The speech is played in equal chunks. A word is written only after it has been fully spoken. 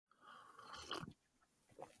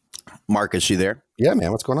Marcus, you there? Yeah,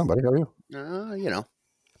 man. What's going on, buddy? How are you?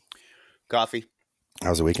 Coffee,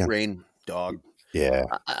 How's the weekend? rain, dog. Yeah.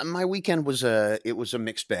 My weekend was a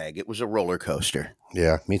mixed bag. It was a roller coaster.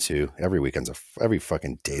 Yeah, me too. Every weekend's every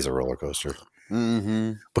fucking day's a roller coaster.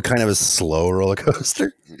 Mm-hmm. But kind of a slow roller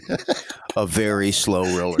coaster. A very slow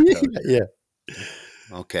roller coaster. Yeah.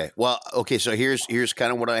 Okay. Well, okay. So here's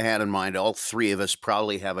kind of what I had in mind. All three of us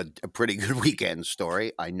probably have a pretty good weekend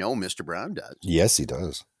story. I know Mr. Brown does. Yes, he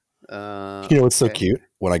does. You know what's so Okay. cute?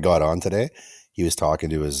 When I got on today, he was talking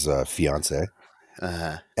to his fiance,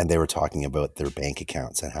 and they were talking about their bank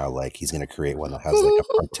accounts and how like he's going to create one that has like a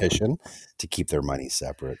partition to keep their money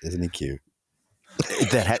separate. Isn't he cute?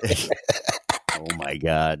 Oh my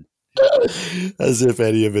God. As if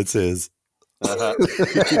any of it's his. Uh-huh.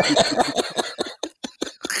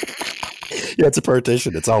 Yeah, it's a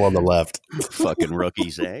partition. It's all on the left. Fucking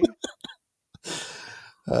rookies, eh?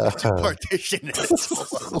 Partition.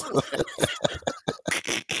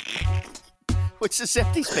 What's this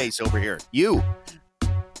empty space over here? You.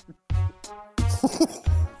 All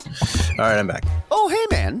right, I'm back. Oh, hey,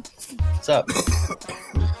 man. What's up?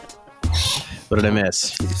 What did I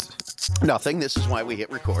miss? Nothing. This is why we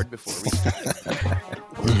hit record before we start.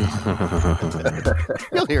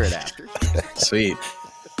 You'll hear it after. Sweet.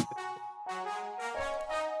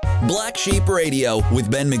 Black Sheep Radio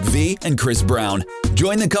with Ben McVee and Chris Brown.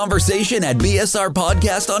 Join the conversation at BSR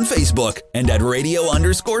Podcast on Facebook and at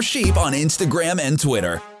radio_sheep on Instagram and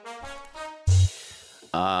Twitter.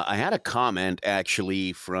 I had a comment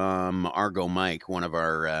actually from Argo Mike, one of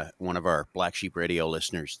our Black Sheep Radio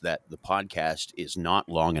listeners, that the podcast is not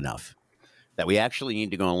long enough, that we actually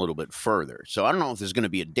need to go a little bit further. So I don't know if there's going to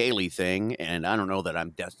be a daily thing, and I don't know that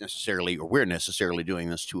we're necessarily doing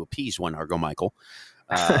this to appease one Argo Michael.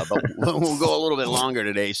 But we'll go a little bit longer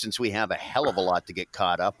today since we have a hell of a lot to get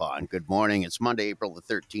caught up on. Good morning. It's Monday, April the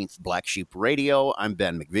 13th, Black Sheep Radio. I'm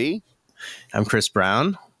Ben McVee. I'm Chris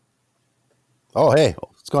Brown. Oh, hey.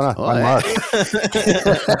 What's going on? Oh, I'm Mark.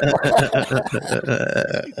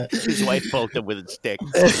 His wife poked him with a stick.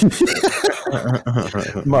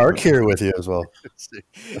 Mark here with you as well.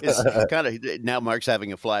 It's kind of now Mark's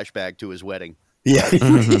having a flashback to his wedding. Yeah.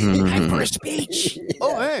 Time for a speech.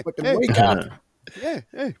 Oh, hey. Fucking wake up. Yeah.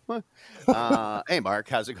 Hey, hey, Mark,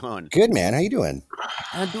 how's it going? Good, man. How you doing?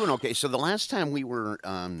 I'm doing okay. So the last time we were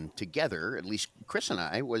together, at least Chris and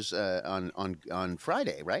I, was on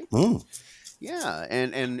Friday, right? Mm. Yeah,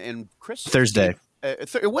 and Chris Thursday.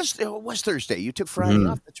 It was Thursday. You took Friday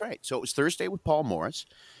off. That's right. So it was Thursday with Paul Morris,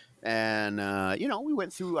 and we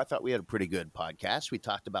went through. I thought we had a pretty good podcast. We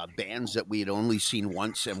talked about bands that we had only seen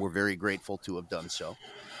once, and we're very grateful to have done so.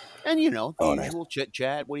 And the usual chit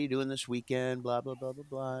chat. What are you doing this weekend? Blah blah blah blah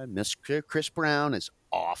blah. Miss Chris Brown is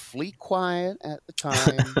awfully quiet at the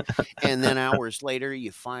time, and then hours later,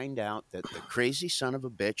 you find out that the crazy son of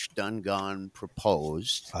a bitch done gone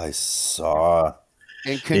proposed. I saw.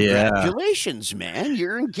 And congratulations, man!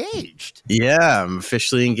 You're engaged. Yeah, I'm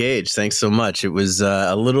officially engaged. Thanks so much. It was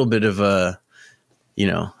a little bit of a,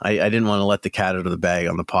 I didn't want to let the cat out of the bag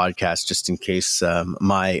on the podcast just in case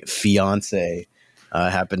my fiance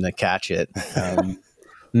happened to catch it.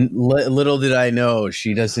 Little did I know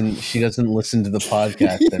she doesn't listen to the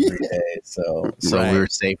podcast every day, so Right. We were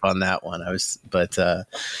safe on that one. It's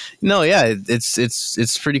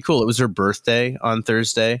pretty cool. It was her birthday on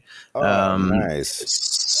Thursday. Oh, nice.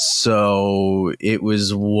 So it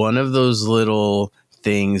was one of those little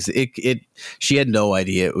things. She had no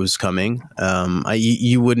idea it was coming.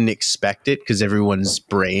 You wouldn't expect it because everyone's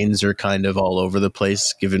brains are kind of all over the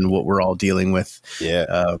place given what we're all dealing with.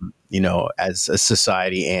 Yeah. As a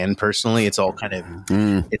society and personally, it's all kind of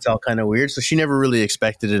weird. So she never really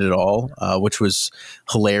expected it at all, which was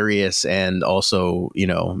hilarious and also it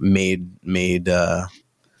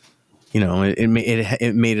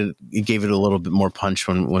gave it a little bit more punch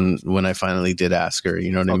when I finally did ask her.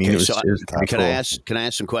 You know what I mean? So It was can cool. I ask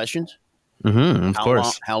some questions? Of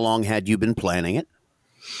course. How long had you been planning it?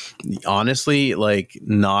 Honestly, like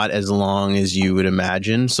not as long as you would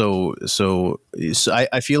imagine. So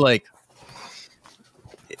I feel like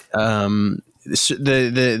the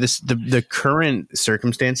current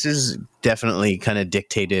circumstances definitely kind of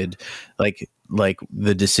dictated like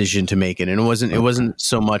the decision to make it. And it wasn't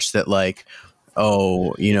so much that like,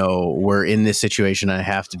 oh, we're in this situation, I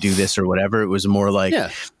have to do this or whatever. It was more like,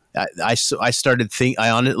 I started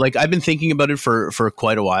I've been thinking about it for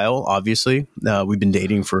quite a while. Obviously, we've been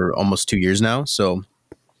dating for almost 2 years now. So,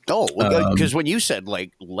 because when you said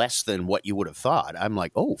like less than what you would have thought, I'm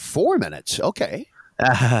like, 4 minutes, okay.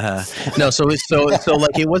 No, so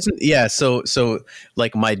like it wasn't. Yeah, so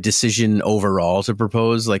like my decision overall to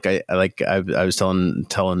propose, like I was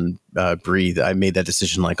telling Bree that I made that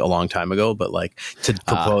decision like a long time ago, but like to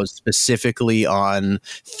propose specifically on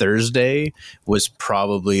Thursday was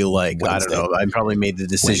probably like Wednesday. I don't know. I probably made the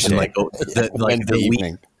decision Wednesday. like the week.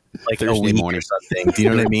 Evening. Like Thursday a week morning. or something. Do you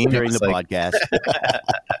know what I mean? During the Like, podcast.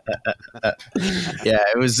 yeah,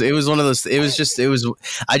 it was one of those.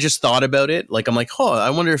 I just thought about it. Like, I'm like, oh, I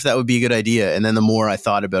wonder if that would be a good idea. And then the more I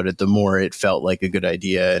thought about it, the more it felt like a good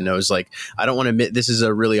idea. And I was like, I don't want to miss. This is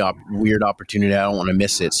a really weird opportunity. I don't want to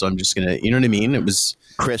miss it. So I'm just gonna. You know what I mean? It was.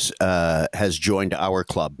 Chris has joined our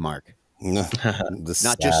club, Mark.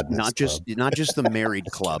 Not just the married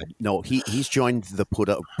club. No, he's joined the put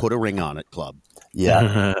a ring on it club.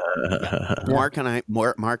 Yeah. Mark and I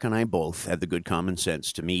both had the good common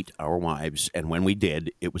sense to meet our wives, and when we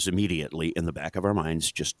did, it was immediately in the back of our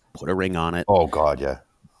minds, just put a ring on it. Oh God, yeah.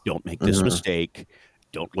 Don't make this mistake.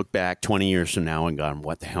 Don't look back 20 years from now and go,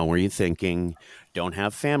 what the hell were you thinking? Don't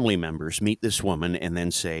have family members meet this woman and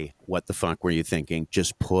then say, what the fuck were you thinking?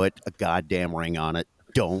 Just put a goddamn ring on it.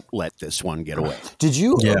 Don't let this one get away. Did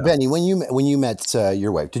you, Benny, when you met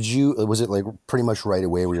your wife, was it like pretty much right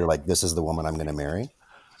away where you're like, this is the woman I'm going to marry?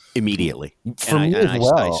 Immediately. For me as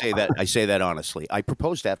well. I say that honestly. I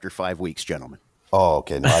proposed after 5 weeks, gentlemen. Oh,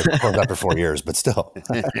 okay. No, I proposed after 4 years, but still.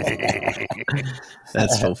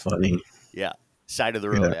 That's so funny. Yeah. Side of the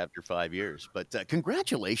road after 5 years. But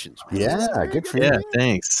congratulations, man. Yeah, good for you. Yeah,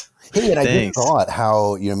 thanks. Hey, and I just thought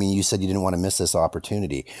how, you said you didn't want to miss this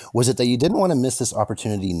opportunity. Was it that you didn't want to miss this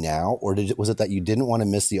opportunity now, or was it that you didn't want to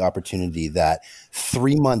miss the opportunity that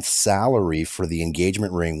 3 months salary for the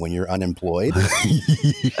engagement ring when you're unemployed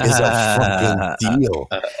is a fucking deal?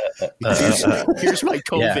 Here's my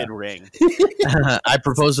COVID ring. I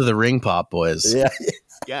proposed with a ring pop, boys.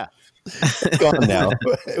 Yeah. It's gone now.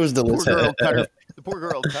 It was delicious. The poor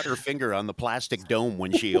girl cut her finger on the plastic dome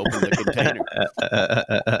when she opened the container.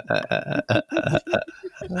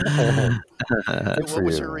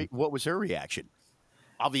 What was her reaction?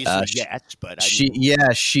 Obviously, yes, but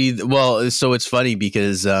so it's funny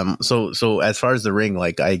because so as far as the ring,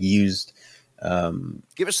 like I used.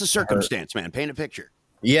 Give us the circumstance, man. Paint a picture.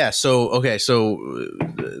 Yeah. So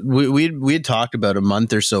we had talked about a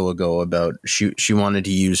month or so ago about she wanted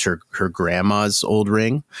to use her grandma's old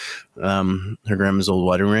ring, her grandma's old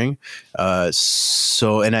wedding ring.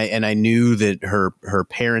 So I knew that her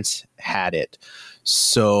parents had it.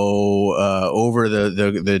 So over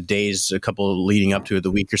the days, a couple leading up to it,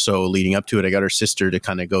 the week or so leading up to it, I got her sister to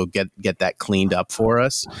kind of go get that cleaned up for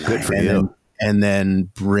us. Good for you. And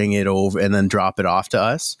then bring it over and then drop it off to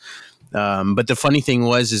us. But the funny thing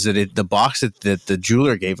is that the box that the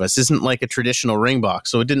jeweler gave us isn't like a traditional ring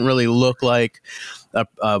box. So it didn't really look like a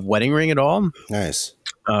wedding ring at all. Nice.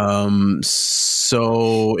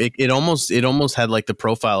 So it almost had like the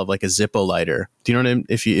profile of like a Zippo lighter. Do you know what I mean?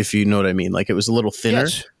 If you know what I mean? Like it was a little thinner.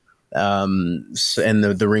 Yes. And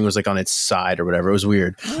the ring was like on its side or whatever. It was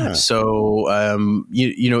weird. Yeah. So,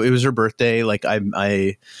 it was her birthday. Like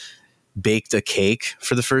I baked a cake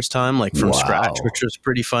for the first time, like from scratch, which was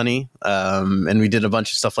pretty funny. And we did a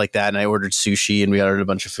bunch of stuff like that. And I ordered sushi and we ordered a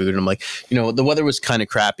bunch of food. And I'm like, the weather was kind of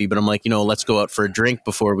crappy, but I'm like, let's go out for a drink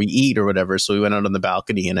before we eat or whatever. So we went out on the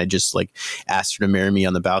balcony and I just like asked her to marry me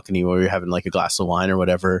on the balcony while we were having like a glass of wine or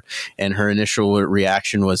whatever. And her initial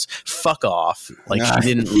reaction was fuck off. Like she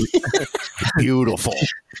didn't. Beautiful.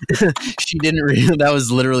 She didn't really, that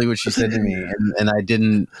was literally what she said to me. And I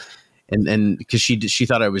didn't. And because she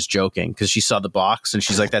thought I was joking because she saw the box and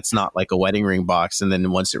she's like, that's not like a wedding ring box. And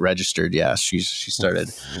then once it registered, we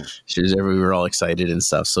were all excited and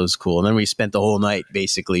stuff. So it was cool. And then we spent the whole night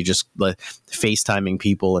basically just like FaceTiming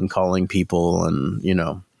people and calling people. And,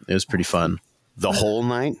 it was pretty fun. The whole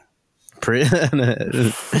night? Not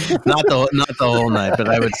the whole night, but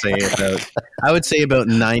I would say about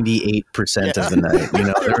 98% of the night.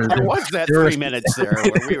 There was that 3 minutes there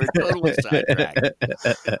where we were totally sidetracked.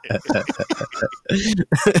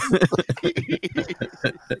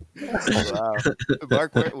 Wow.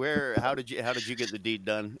 Mark, how did you get the deed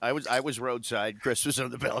done? I was roadside. Chris was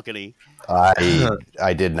on the balcony.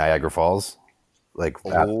 I did Niagara Falls, like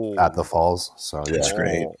at the falls. So that's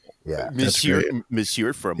great. Yeah, Monsieur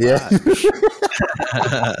Fromage. Yeah.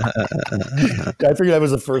 I figured I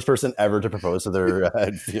was the first person ever to propose to their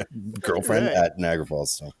girlfriend at Niagara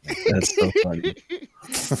Falls. So. That's so funny.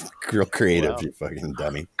 Real creative, you fucking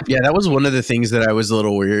dummy. Yeah, that was one of the things that I was a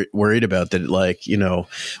little worried about. That like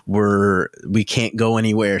we can't go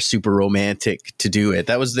anywhere super romantic to do it.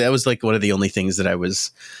 That was like one of the only things that I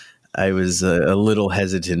was I was a little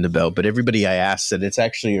hesitant about, but everybody I asked said it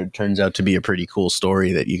turns out to be a pretty cool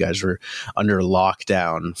story that you guys were under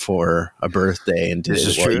lockdown for a birthday and did This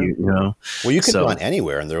is it while true. you know. Well, you could have gone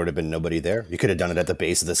anywhere and there would have been nobody there. You could have done it at the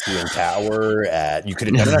base of the CN Tower. You could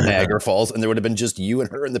have done it at Niagara Falls, and there would have been just you and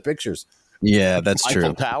her in the pictures. Yeah, that's Eiffel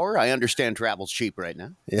true. Tower. I understand travel's cheap right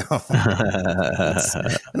now. Yeah, I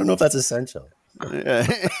don't know if that's essential.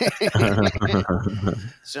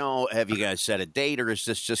 So, have you guys set a date, or is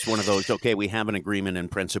this just one of those? Okay, we have an agreement in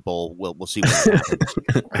principle. We'll see what happens.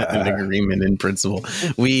 An agreement in principle.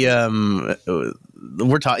 We're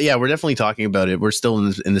definitely talking about it. We're still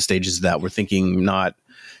in the stages of that. We're thinking not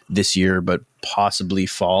this year, but possibly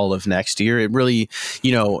fall of next year. It really,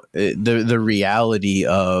 the reality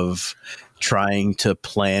of trying to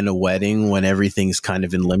plan a wedding when everything's kind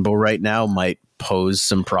of in limbo right now might pose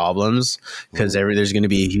some problems because there's going to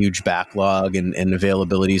be a huge backlog and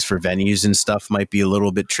availabilities for venues and stuff might be a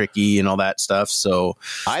little bit tricky and all that stuff. So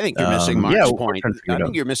I think you're missing Mark's point. I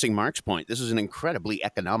think you're missing Mark's point. This is an incredibly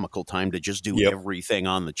economical time to just do everything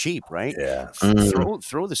on the cheap, right? Yeah.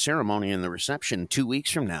 Throw the ceremony and the reception 2 weeks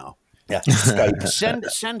from now. Yeah.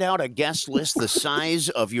 Send out a guest list the size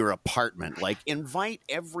of your apartment. Like, invite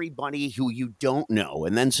everybody who you don't know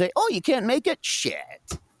and then say, oh, you can't make it?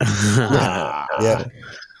 Shit. Yeah.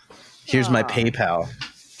 Here's my PayPal.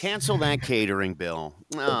 Cancel that catering bill.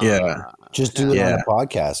 Yeah. Just do it on a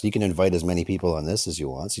podcast. You can invite as many people on this as you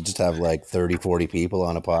want. So you just have like 30, 40 people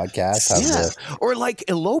on a podcast. Or like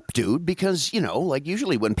elope, dude, because, like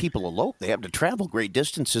usually when people elope, they have to travel great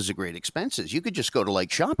distances at great expenses. You could just go to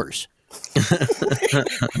like Shoppers.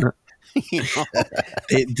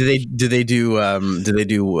 Do they do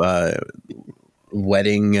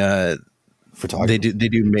wedding photography? They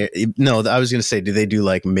do no, I was going to say, do they do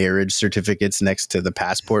like marriage certificates next to the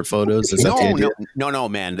passport photos? No,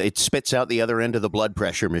 man. It spits out the other end of the blood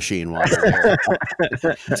pressure machine while you're there.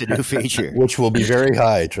 It's a new feature, which will be very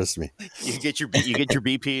high. Trust me. You get your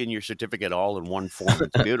BP and your certificate all in one form.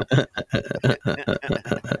 It's beautiful.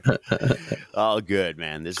 Oh, good,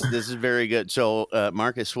 man. This is very good. So,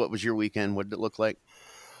 Marcus, what was your weekend? What did it look like?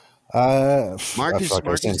 Mark is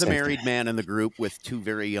the married man in the group with two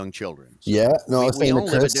very young children. So we all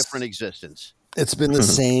live a different existence. It's been the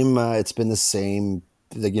same. It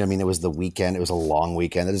was the weekend. It was a long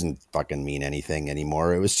weekend. It doesn't fucking mean anything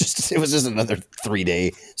anymore. It was just another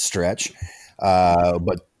 3-day stretch.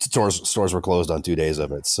 But stores were closed on 2 days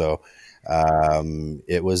of it. So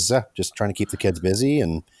it was just trying to keep the kids busy,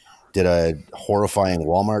 and did a horrifying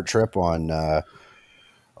Walmart trip on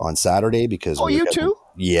Saturday because. Oh, you too?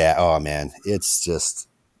 Yeah. Oh man, it's just.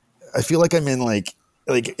 I feel like I'm in like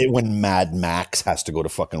when Mad Max has to go to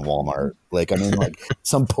fucking Walmart. Like I'm in like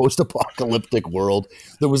some post-apocalyptic world.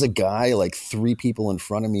 There was a guy like 3 people in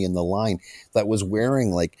front of me in the line that was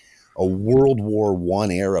wearing like a World War I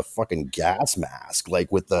era fucking gas mask,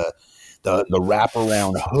 like with the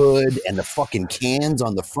wraparound hood and the fucking cans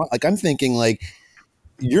on the front. Like I'm thinking like.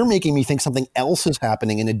 You're making me think something else is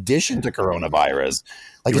happening in addition to coronavirus.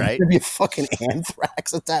 Like, right? It's going to be a fucking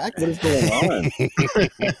anthrax attack? What is going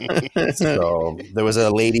on? So there was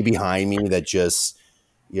a lady behind me that just,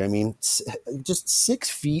 just 6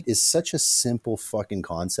 feet is such a simple fucking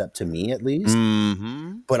concept to me, at least.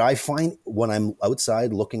 Mm-hmm. But I find when I'm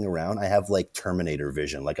outside looking around, I have like Terminator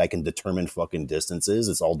vision. Like I can determine fucking distances.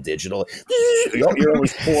 It's all digital. You're only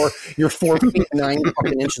 4 feet 9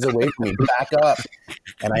 fucking inches away from me. Back up.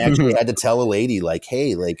 And I actually had to tell a lady like,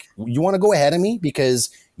 hey, like you want to go ahead of me because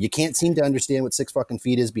you can't seem to understand what 6 fucking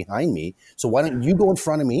feet is behind me. So why don't you go in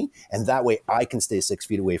front of me? And that way I can stay 6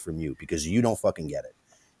 feet away from you because you don't fucking get it.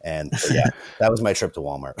 And that was my trip to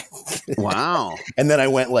Walmart. Wow. And then I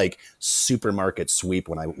went like supermarket sweep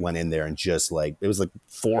when I went in there and just like, it was like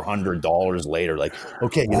 $400 later. Like,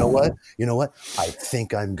 okay, you know what? I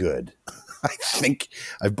think I'm good. I think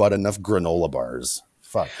I've bought enough granola bars.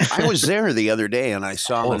 Fuck. I was there the other day and I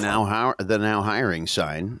saw the now hiring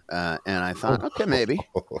sign. And I thought, okay, maybe.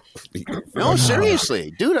 No,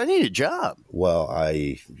 seriously, dude, I need a job. Well,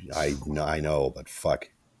 I know, but fuck.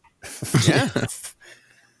 Yeah.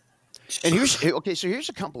 And here's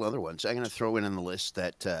a couple other ones I'm going to throw in the list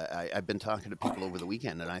that I've been talking to people over the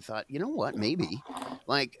weekend, and I thought, you know what, maybe,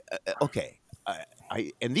 like,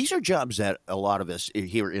 and these are jobs that a lot of us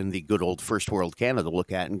here in the good old first world Canada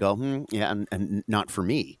look at and go, yeah, and not for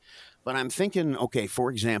me. But I'm thinking, okay,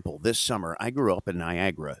 for example, this summer, I grew up in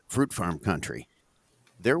Niagara, fruit farm country.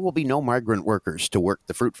 There will be no migrant workers to work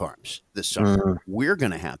the fruit farms this summer. We're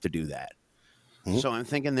going to have to do that. So I'm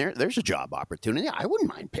thinking there's a job opportunity. I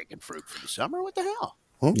wouldn't mind picking fruit for the summer. What the hell?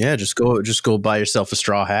 Yeah, just go buy yourself a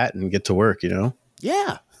straw hat and get to work,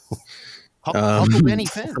 Yeah. Huckleberry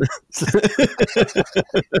Finn.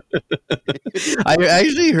 I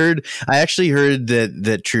actually heard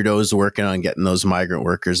that Trudeau's working on getting those migrant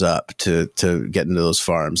workers up to get into those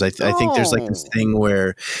farms. I think there's like this thing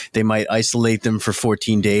where they might isolate them for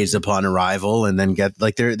 14 days upon arrival and then get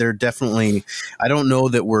like they're definitely. I don't know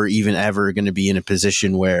that we're even ever going to be in a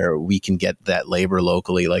position where we can get that labor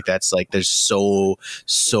locally. Like that's like there's so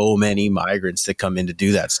many migrants that come in to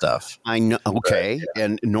do that stuff. I know. Okay, right, yeah.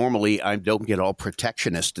 And normally I don't get all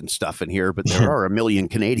protectionist and stuff in here, but there are a million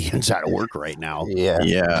Canadians out of work right now.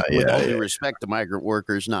 With all due respect to migrant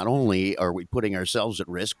workers, not only are we putting ourselves at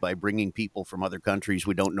risk by bringing people from other countries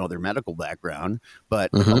we don't know their medical background, but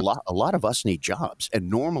a lot of us need jobs. And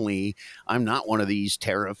normally, I'm not one of these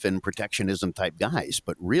tariff and protectionism type guys,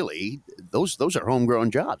 but really, those are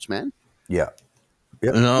homegrown jobs, man. Yeah.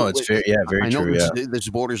 Yep. No, it's very true. I know this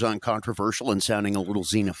borders on controversial and sounding a little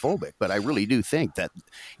xenophobic, but I really do think that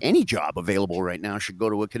any job available right now should go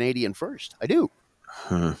to a Canadian first. I do.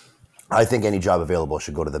 I think any job available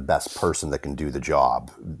should go to the best person that can do the job.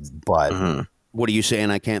 But what are you saying?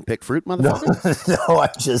 I can't pick fruit, motherfucker? No, I'm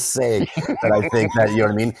just saying that I think that, you know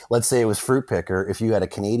what I mean? Let's say it was fruit picker. If you had a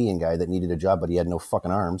Canadian guy that needed a job, but he had no fucking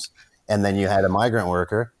arms, and then you had a migrant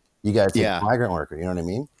worker, you got to take a migrant worker. You know what I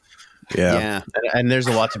mean? Yeah. And there's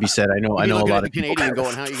a lot to be said. I know a lot of Canadian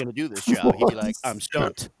going, how are you going to do this job? He'd be like, I'm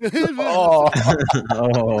stumped. I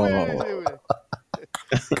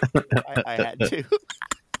had to.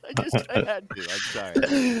 I had to. I'm sorry.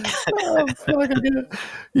 I'm going to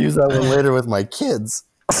use that one later with my kids.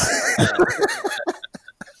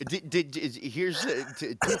 Here's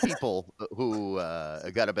two people who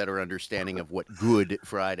got a better understanding of what Good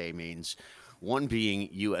Friday means. One being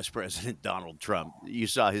U.S. President Donald Trump. You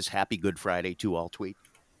saw his Happy Good Friday to all tweet?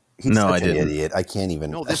 He's such an idiot. I can't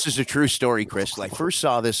even. No, this is a true story, Chris. I first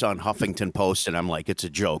saw this on Huffington Post, and I'm like, it's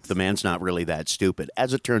a joke. The man's not really that stupid.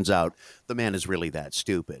 As it turns out, the man is really that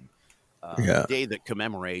stupid. A day that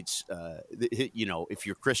commemorates, if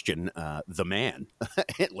you're Christian, the man.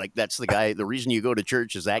 Like, that's the guy. The reason you go to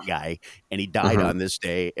church is that guy, and he died on this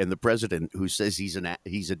day. And the president who says he's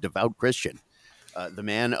a devout Christian. The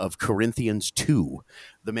man of Corinthians 2,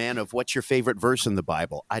 the man of what's your favorite verse in the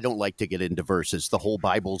Bible? I don't like to get into verses. The whole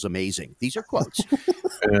Bible's amazing. These are quotes.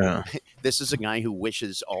 This is a guy who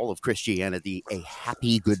wishes all of Christianity a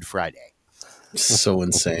happy Good Friday. So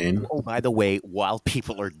insane. Oh, by the way, while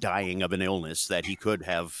people are dying of an illness that he could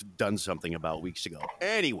have done something about weeks ago.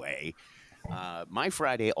 Anyway, my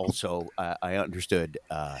Friday also, I understood,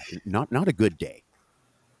 not a good day.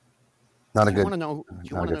 Not a good. Do you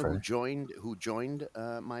want to know who joined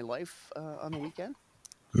my life on the weekend?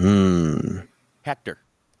 Hector.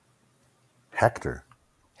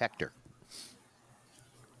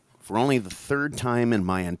 For only the third time in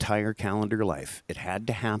my entire calendar life, it had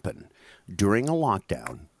to happen during a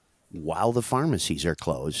lockdown while the pharmacies are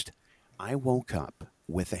closed. I woke up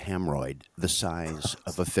with a hemorrhoid the size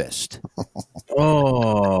of a fist.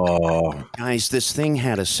 Oh, guys, this thing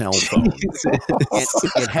had a cell phone.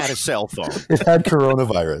 It had a cell phone. It had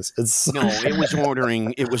coronavirus. No, it was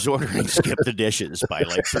ordering Skip the Dishes by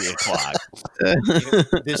like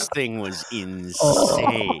 3:00. This thing was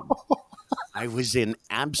insane. I was in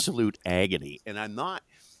absolute agony, and I'm not.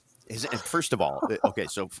 First of all, okay,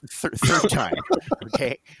 so third time,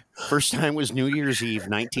 okay? First time was New Year's Eve,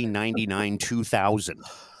 1999, 2000.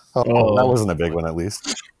 Oh, that wasn't a big one, at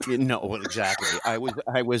least. No, exactly. I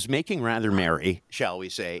was making rather merry, shall we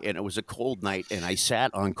say, and it was a cold night, and I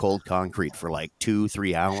sat on cold concrete for like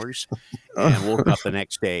 2-3 hours, and woke up the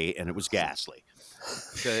next day, and it was ghastly.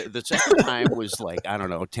 The second time was like, I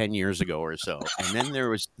don't know, 10 years ago or so. And then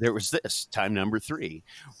there was this time number 3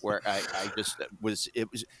 where I just was,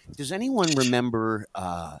 does anyone remember,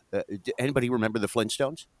 anybody remember the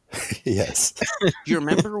Flintstones? Yes. Do you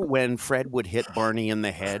remember when Fred would hit Barney in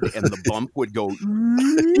the head and the bump would go?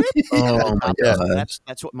 Oh my God.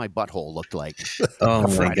 That's what my butthole looked like. Oh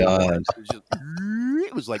my God.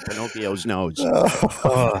 It was like Pinocchio's nose.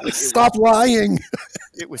 Stop lying.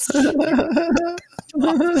 It was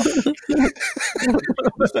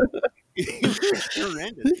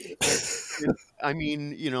horrendous. I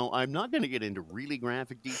mean, I'm not going to get into really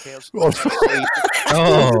graphic details.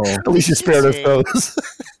 At least you spared us those.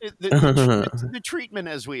 The treatment,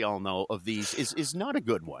 as we all know, of these is not a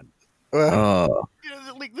good one. There's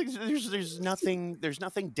nothing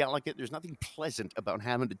delicate. There's nothing pleasant about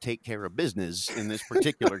having to take care of business in this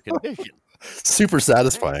particular condition. Super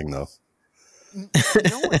satisfying, though.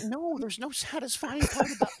 No, there's no satisfying part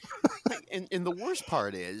about it. And the worst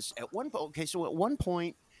part is, at one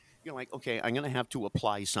point, you're like, okay, I'm going to have to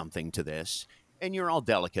apply something to this. And you're all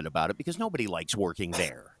delicate about it because nobody likes working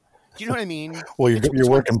there. Do you know what I mean? Well, you're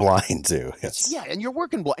working blind too. Yes. Yeah, and you're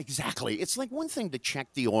working blind. Exactly. It's like one thing to check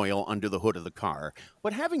the oil under the hood of the car,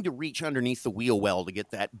 but having to reach underneath the wheel well to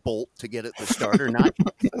get that bolt to get it to start or not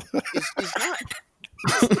is not.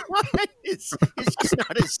 It's just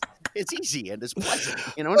not as easy and as pleasant.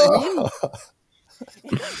 You know what I mean?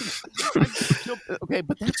 Okay,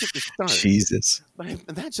 but that's at the start. Jesus. But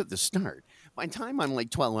that's at the start. By the time I'm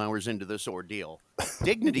like 12 hours into this ordeal,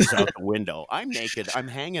 dignity's out the window. I'm naked. I'm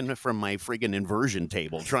hanging from my friggin' inversion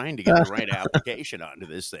table trying to get the right application onto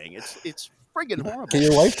this thing. It's friggin' horrible. Get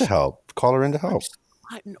your wife to help. Call her in to help.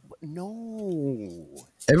 No.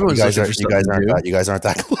 Everyone's you guys aren't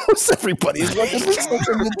that close. Everybody's looking for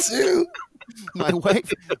something to do. My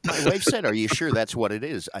wife said, "Are you sure that's what it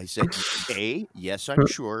is?" I said, A, yes, I'm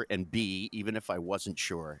sure, and B, even if I wasn't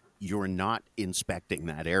sure, you're not inspecting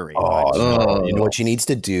that area. You know what she needs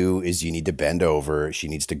to do is you need to bend over. She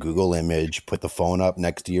needs to Google image, put the phone up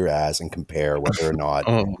next to your ass, and compare whether or not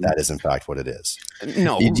that is in fact what it is.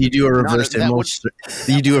 No, you do a reverse image.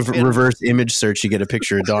 You do a reverse image search. You get a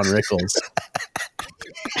picture of Don Rickles.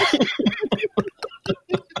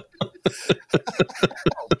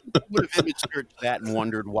 Would have image searched that and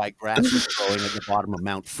wondered why grass was growing at the bottom of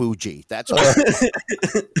Mount Fuji. That's what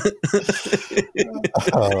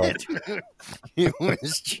it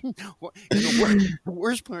was. The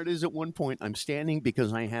worst part is at one point I'm standing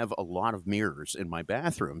because I have a lot of mirrors in my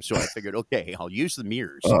bathroom. So I figured, okay, I'll use the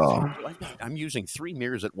mirrors. So I'm using 3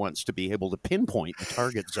 mirrors at once to be able to pinpoint the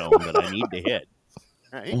target zone that I need to hit.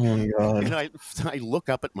 Right? Oh my God. And I look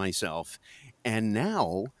up at myself, and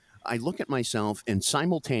now I look at myself, and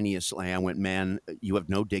simultaneously I went, man, you have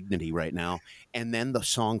no dignity right now. And then the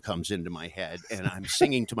song comes into my head, and I'm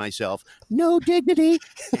singing to myself, no dignity,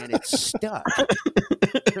 and it's stuck.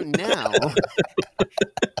 Now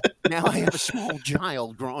I have a small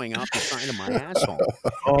child growing up the side of my asshole.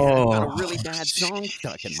 And I've got a really bad song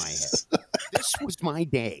stuck in my head. This was my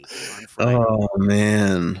day on Friday. Oh,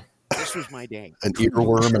 man. This was my day. An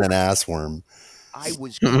earworm and an assworm. I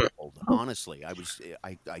was crippled. Honestly,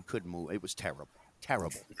 I couldn't move. It was terrible.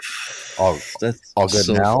 All That's good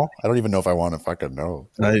so now? I don't even know if I want to fucking know.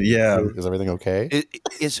 Yeah. Is everything okay?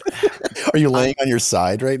 Is Are you laying on your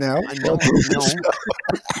side right now? No,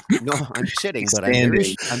 I'm sitting, but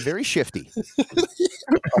I'm very shifty.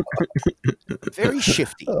 Very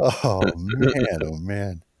shifty. Oh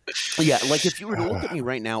man. Yeah, like if you were to look at me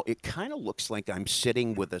right now, it kind of looks like I'm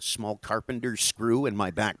sitting with a small carpenter's screw in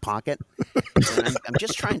my back pocket. And I'm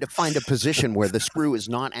just trying to find a position where the screw is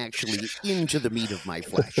not actually into the meat of my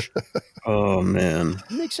flesh. Oh, man.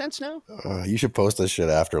 Makes sense now? You should post this shit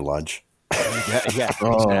after lunch. Yeah, exactly.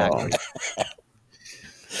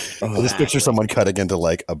 I just picture someone cutting into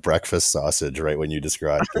like a breakfast sausage right when you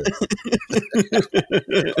described it.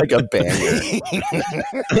 Like a banger.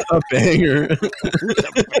 A banger.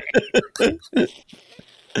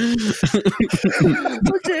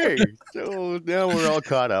 Okay, so now we're all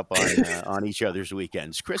caught up on each other's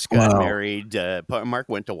weekends. Chris got married. Mark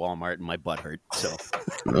went to Walmart, and my butt hurt. So,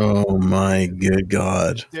 oh my good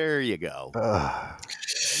God! There you go.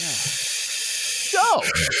 So,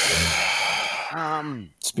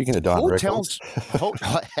 speaking of Don hotels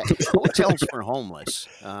for homeless.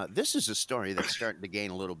 This is a story that's starting to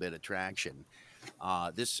gain a little bit of traction.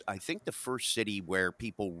 I think the first city where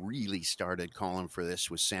people really started calling for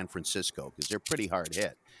this was San Francisco, because they're pretty hard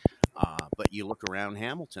hit. But you look around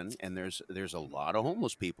Hamilton, and there's a lot of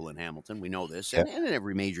homeless people in Hamilton. We know this, and in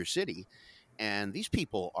every major city. And these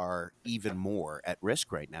people are even more at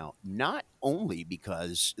risk right now, not only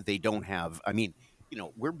because they don't have,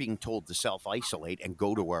 we're being told to self-isolate and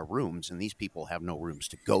go to our rooms, and these people have no rooms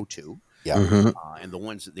to go to. Yeah. Mm-hmm. And the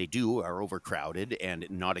ones that they do are overcrowded and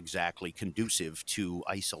not exactly conducive to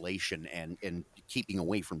isolation and keeping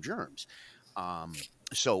away from germs.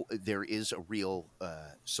 So there is a real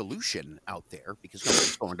solution out there, because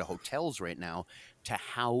nobody's going to hotels right now, to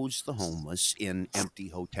house the homeless in empty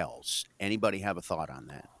hotels. Anybody have a thought on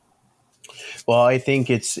that? Well, I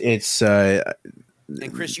think it's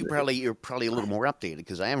and Chris, you're probably a little more updated,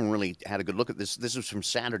 because I haven't really had a good look at this. This was from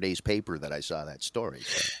Saturday's paper that I saw that story.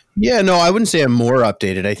 So. Yeah, no, I wouldn't say I'm more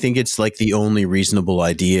updated. I think it's like the only reasonable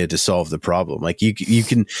idea to solve the problem. Like you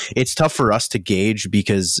can, it's tough for us to gauge,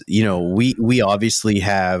 because, we obviously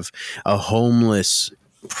have a homeless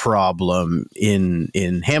problem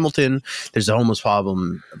in Hamilton. There's a homeless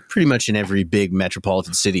problem pretty much in every big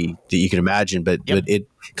metropolitan city that you can imagine, but it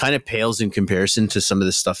kind of pales in comparison to some of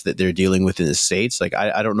the stuff that they're dealing with in the States. Like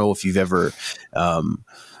I don't know if you've ever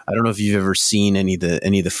seen any of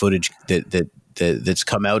the footage that that's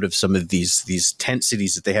come out of some of these tent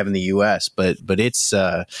cities that they have in the U.S. But it's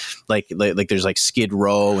like there's like Skid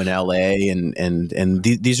Row in L.A. and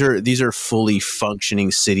these are fully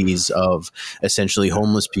functioning cities of essentially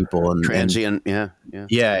homeless people and transient, and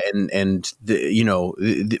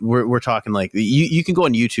we're talking like you can go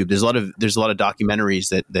on YouTube. There's a lot of documentaries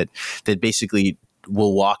that basically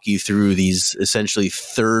will walk you through these essentially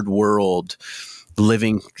third world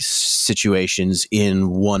living situations in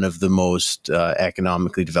one of the most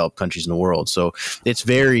economically developed countries in the world. So it's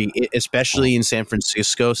especially in San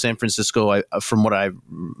Francisco. San Francisco, from what I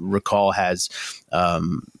recall, has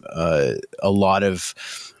a lot of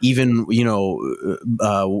even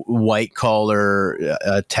white collar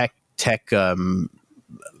tech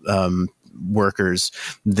workers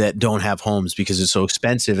that don't have homes because it's so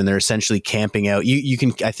expensive, and they're essentially camping out.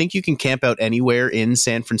 I think you can camp out anywhere in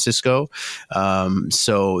San Francisco.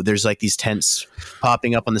 So there's like these tents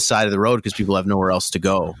popping up on the side of the road because people have nowhere else to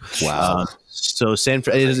go. Wow. So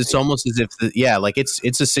it's almost as if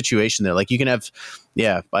it's a situation there. Like you can have,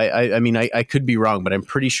 I mean, I could be wrong, but I'm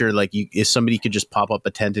pretty sure like if somebody could just pop up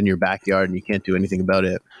a tent in your backyard and you can't do anything about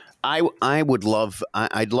it. I'd love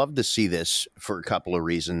to see this for a couple of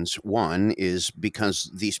reasons. One is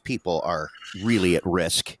because these people are really at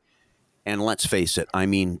risk. And let's face it, I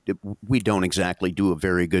mean, we don't exactly do a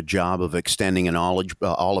very good job of extending an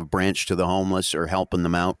olive branch to the homeless or helping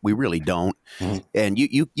them out. We really don't. Mm-hmm. And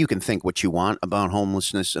you can think what you want about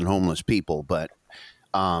homelessness and homeless people, but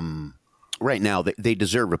right now they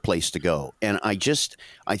deserve a place to go. And I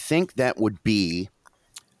think that would be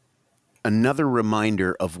another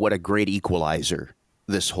reminder of what a great equalizer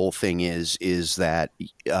this whole thing is that,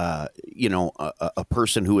 a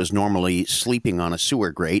person who is normally sleeping on a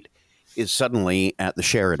sewer grate is suddenly at the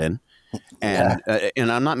Sheraton. And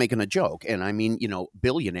and I'm not making a joke. And I mean,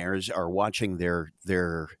 billionaires are watching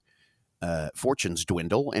their fortunes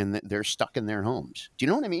dwindle and they're stuck in their homes. Do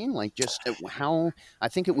you know what I mean? Like just how I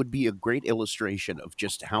think it would be a great illustration of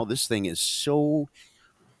just how this thing is so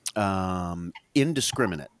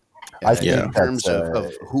indiscriminate. In terms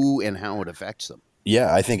of who and how it affects them.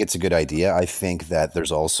 Yeah, I think it's a good idea. I think that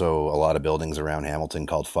there's also a lot of buildings around Hamilton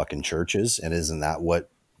called fucking churches. And isn't that what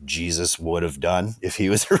Jesus would have done if he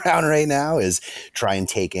was around right now, is try and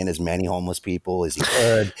take in as many homeless people as he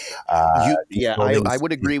could? I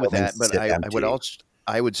would agree with that. But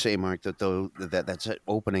I would say, Mark, that that's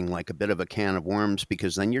opening like a bit of a can of worms,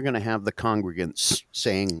 because then you're going to have the congregants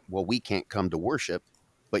saying, well, we can't come to worship.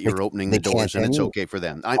 But you're opening the doors and it's okay for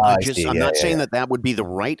them. I'm not saying that would be the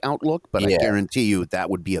right outlook, but I guarantee you that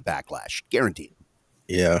would be a backlash. Guaranteed.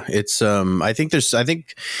 Yeah, it's I think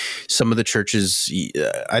some of the churches,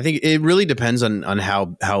 I think it really depends on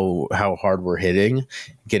how hard we're getting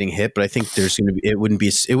hit, but I think there's going to be, it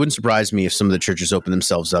wouldn't surprise me if some of the churches open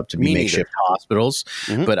themselves up to be makeshift hospitals.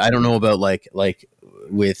 Mm-hmm. But I don't know about like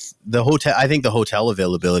with the hotel. I think the hotel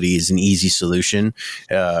availability is an easy solution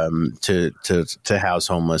to house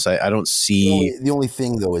homeless. I don't see the only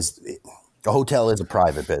thing though is a hotel is a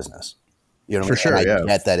private business. For sure, I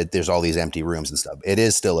get that there's all these empty rooms and stuff. It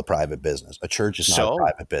is still a private business. A church is not a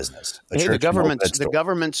private business. The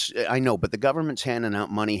government's. I know, but the government's handing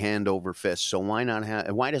out money hand over fist. So why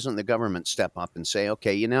not? Why doesn't the government step up and say,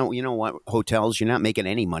 okay, you know what, hotels, you're not making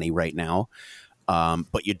any money right now,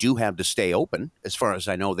 but you do have to stay open. As far as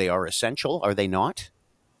I know, they are essential. Are they not?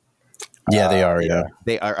 Yeah, they are. Yeah,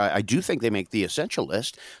 they are. I do think they make the essential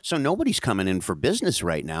list. So nobody's coming in for business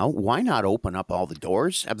right now. Why not open up all the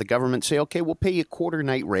doors? Have the government say, okay, we'll pay you a quarter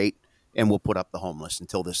night rate and we'll put up the homeless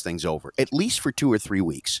until this thing's over, at least for 2 or 3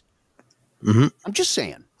 weeks. Mm-hmm. I'm just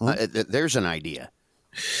saying. There's an idea.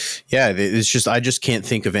 Yeah, it's just I just can't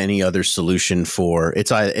think of any other solution for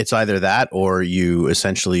it's either that or you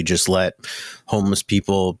essentially just let homeless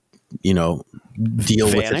people deal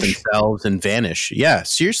with it themselves and vanish. Yeah,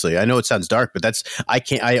 seriously. I know it sounds dark, but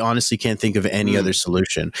I honestly can't think of any other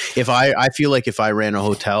solution. If I feel like if I ran a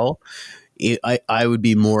hotel, I would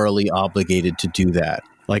be morally obligated to do that.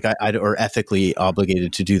 Like or ethically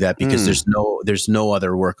obligated to do that because there's no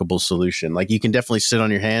other workable solution. Like you can definitely sit on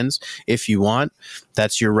your hands if you want.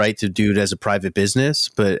 That's your right to do it as a private business.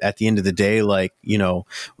 But at the end of the day,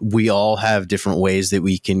 we all have different ways that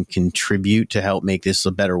we can contribute to help make this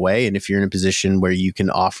a better way. And if you're in a position where you can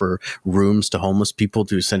offer rooms to homeless people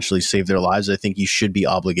to essentially save their lives, I think you should be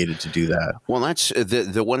obligated to do that. Well, that's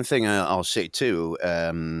the one thing I'll say too.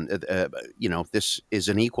 This is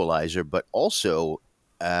an equalizer, but also.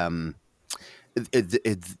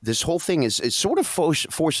 This whole thing is sort of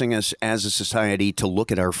forcing us as a society to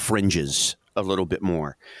look at our fringes a little bit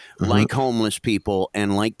more, like homeless people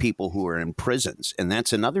and like people who are in prisons. And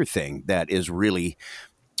that's another thing that is really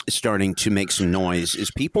starting to make some noise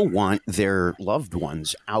is people want their loved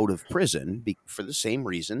ones out of prison for the same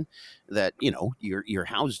reason that, you know, you're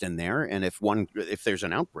housed in there, and if there's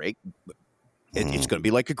an outbreak, it's going to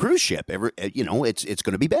be like a cruise ship. You know, it's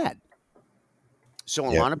going to be bad. So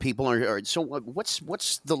a lot of people are. So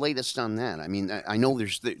what's the latest on that? I mean, I know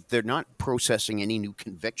they're not processing any new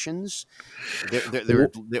convictions.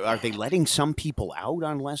 Are they letting some people out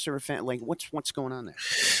on lesser offense? Like what's going on there?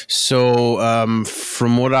 So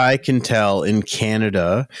from what I can tell, in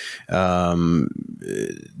Canada,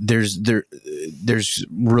 there's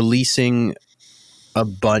releasing a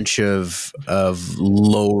bunch of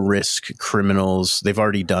low risk criminals. They've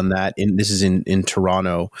already done that. This is in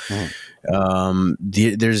Toronto.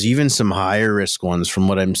 There's even some higher risk ones from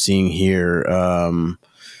what I'm seeing here. One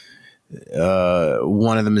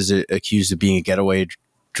of them is accused of being a getaway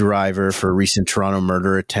driver for a recent Toronto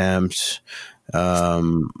murder attempt. A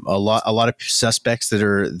lot of suspects that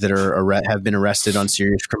have been arrested on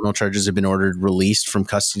serious criminal charges have been ordered released from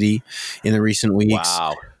custody in the recent weeks.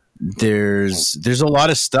 Wow. There's a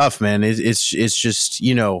lot of stuff, man. It's just,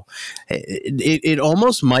 you know, it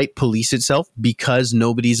almost might police itself because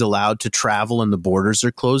nobody's allowed to travel and the borders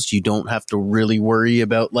are closed. You don't have to really worry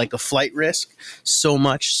about like a flight risk so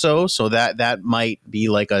much so that might be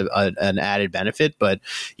like an added benefit. But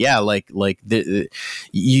yeah,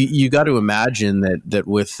 you got to imagine that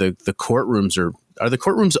with the courtrooms are the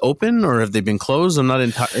courtrooms open or have they been closed? I'm not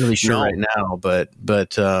entirely sure right now, but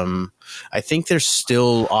I think they're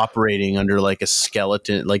still operating under like a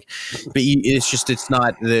skeleton, but it's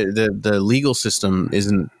not the legal system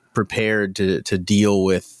isn't prepared to deal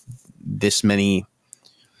with this many,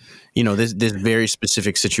 you know, this very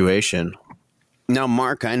specific situation. Now,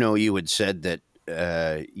 Mark, I know you had said that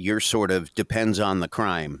your sort of depends on the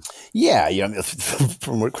crime. Yeah,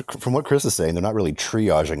 from what Chris is saying, they're not really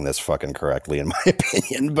triaging this fucking correctly, in my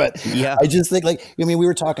opinion. But yeah, I just think we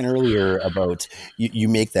were talking earlier about you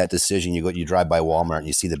make that decision, you drive by Walmart and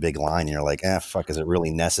you see the big line, and you're like, fuck, is it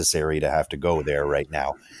really necessary to have to go there right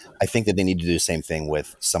now? I think that they need to do the same thing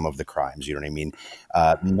with some of the crimes. You know what I mean?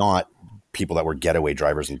 Not people that were getaway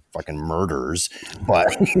drivers and fucking murderers, but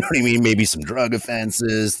you know what I mean? Maybe some drug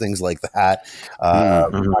offenses, things like that.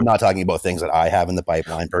 I'm not talking about things that I have in the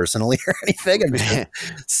pipeline personally or anything.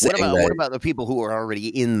 What about the people who are already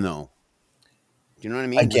in though? Do you know what I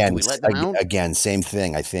mean? Again, same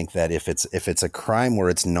thing. I think that if it's a crime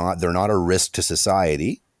where they're not a risk to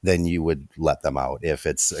society, then you would let them out. If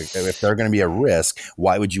they're going to be a risk,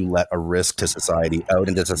 why would you let a risk to society out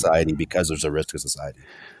into society because there's a risk to society?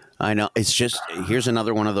 I know. It's just, here's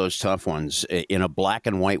another one of those tough ones. In a black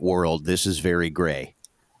and white world, this is very gray.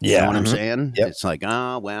 Yeah. You know what I'm saying? Yep. It's like,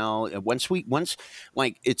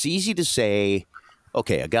 it's easy to say,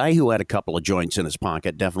 okay, a guy who had a couple of joints in his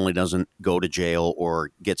pocket definitely doesn't go to jail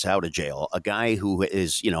or gets out of jail. A guy who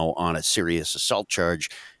is, on a serious assault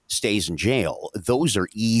charge stays in jail. Those are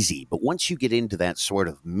easy. But once you get into that sort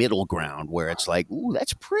of middle ground where it's like, ooh,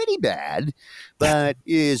 that's pretty bad, but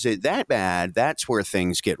is it that bad? That's where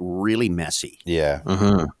things get really messy. Yeah.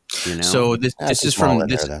 Mm-hmm. So this is from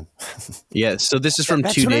this. Yeah. So this is from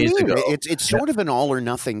 2 days ago. It's sort of an all or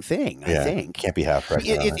nothing thing. I think can't be half right.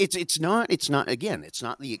 It's not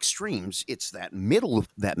the extremes. It's that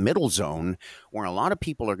middle zone where a lot of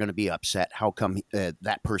people are going to be upset. How come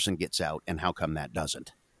that person gets out and how come that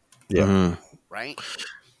doesn't? Yeah. Mm-hmm. Right.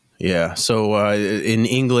 Yeah. So in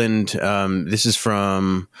England, this is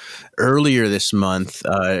from earlier this month.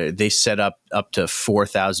 They set up to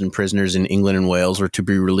 4,000 prisoners in England and Wales were to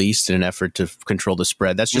be released in an effort to control the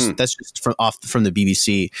spread. That's just from the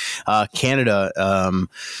BBC. Canada.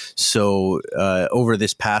 Over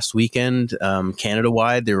this past weekend,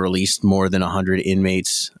 Canada-wide, they released more than 100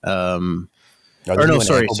 inmates.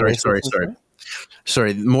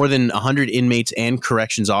 Sorry, more than 100 inmates and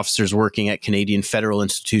corrections officers working at Canadian federal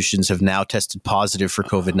institutions have now tested positive for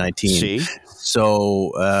COVID-19. See?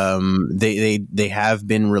 So they have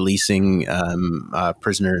been releasing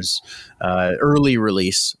prisoners, early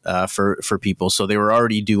release for people. So they were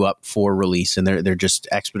already due up for release, and they're just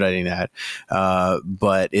expediting that.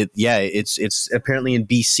 But it's apparently in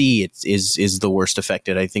BC it is the worst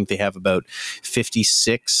affected. I think they have about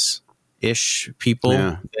 56-ish people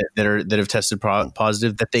that have tested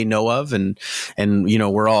positive that they know of, and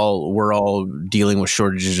we're all dealing with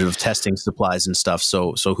shortages of testing supplies and stuff.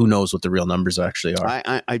 So who knows what the real numbers actually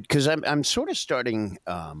are? Because I'm sort of starting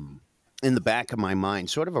in the back of my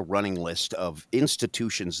mind, sort of a running list of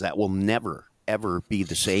institutions that will never ever be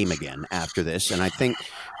the same again after this. And I think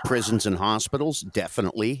prisons and hospitals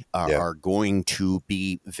definitely are going to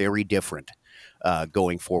be very different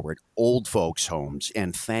going forward. Old folks' homes,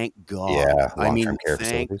 and thank God. Yeah, I mean, long-term care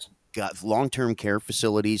facilities. Got long-term care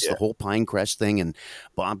facilities, the whole Pinecrest thing, and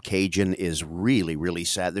Bob Cajun is really, really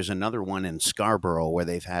sad. There's another one in Scarborough where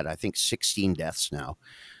they've had, I think, 16 deaths now,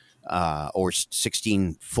 or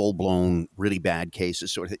 16 full-blown, really bad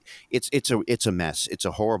cases. So it's a mess. It's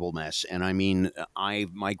a horrible mess. And I mean,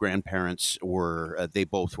 my grandparents were, they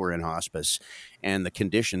both were in hospice, and the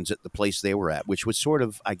conditions at the place they were at, which was sort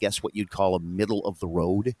of, I guess, what you'd call a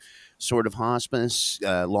middle-of-the-road sort of hospice,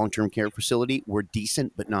 long-term care facility, were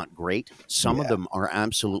decent but not great. Some of them are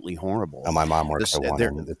absolutely horrible. My mom works at one,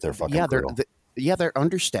 and they're fucking brutal. They're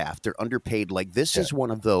understaffed. They're underpaid. Like, this is one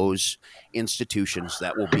of those institutions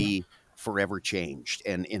that will be forever changed,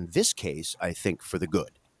 and in this case, I think for the good.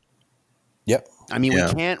 Yep. I mean,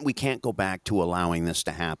 we can't go back to allowing this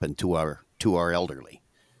to happen to our elderly.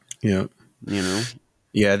 Yeah. You know.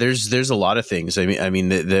 Yeah, there's a lot of things. I mean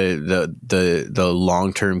the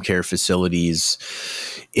long-term care facilities.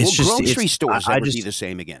 It's grocery stores ever be the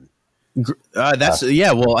same again?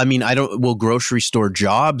 Well, I mean, will grocery store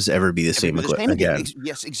jobs ever be the same again?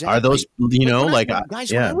 Yes, exactly. Are those,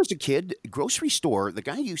 guys? When I was a kid, grocery store, the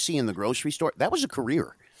guy you see in the grocery store, that was a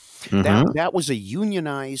career. Mm-hmm. That was a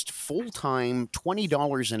unionized, full-time,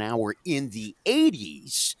 $20 an hour in the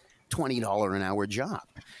 80s. $20 an hour job.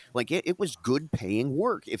 Like, it was good paying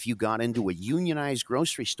work. If you got into a unionized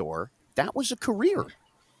grocery store, that was a career.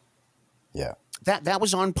 Yeah. That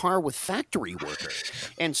was on par with factory worker.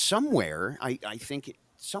 And somewhere, I think it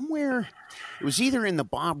was either in the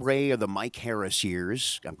Bob Ray or the Mike Harris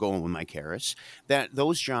years, I'm going with Mike Harris, that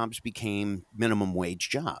those jobs became minimum wage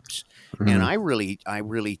jobs. Mm-hmm. And I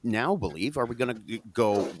really now believe, are we going to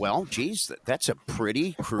go, well, geez, that's a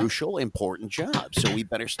pretty crucial, important job, so we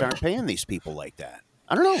better start paying these people like that.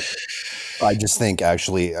 I don't know. I just think,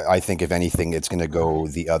 actually, if anything, it's going to go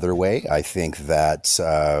the other way. I think that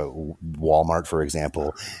Walmart, for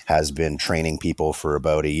example, has been training people for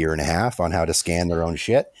about 1.5 years on how to scan their own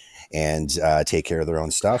shit and take care of their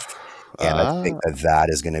own stuff. And I think that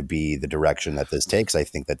is going to be the direction that this takes. I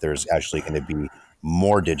think that there's actually going to be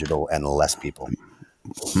more digital and less people.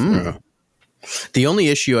 Hmm. The only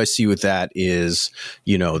issue I see with that is,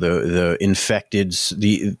 the infected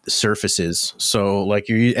the surfaces. So like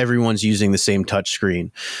everyone's using the same touch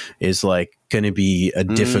screen is like going to be a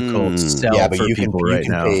difficult sell for people right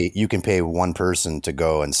now. You can pay one person to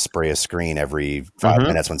go and spray a screen every 5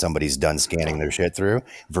 minutes when somebody's done scanning their shit through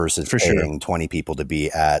versus paying 20 people to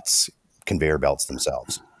be at conveyor belts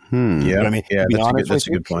themselves. Yeah, I mean, that's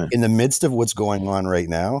a good point. In the midst of what's going on right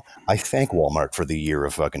now, I thank Walmart for the year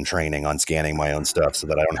of fucking training on scanning my own stuff, so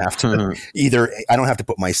that I don't have to I don't have to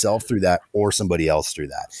put myself through that or somebody else through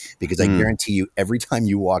that. Because I guarantee you, every time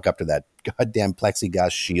you walk up to that goddamn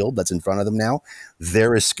plexiglass shield that's in front of them now,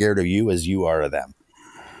 they're as scared of you as you are of them.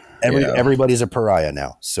 Everybody's a pariah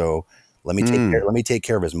now. So let me take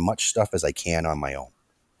care of as much stuff as I can on my own.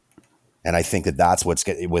 And I think that's what's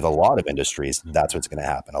with a lot of industries. That's what's going to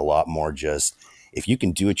happen. A lot more just, if you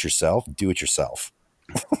can do it yourself, do it yourself.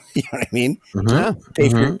 You know what I mean?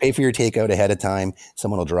 Mm-hmm. Pay for your takeout ahead of time.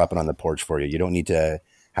 Someone will drop it on the porch for you. You don't need to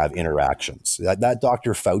have interactions. That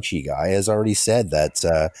Dr. Fauci guy has already said that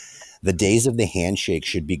the days of the handshake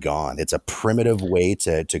should be gone. It's a primitive way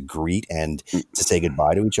to greet and to say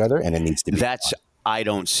goodbye to each other, and it needs to be. I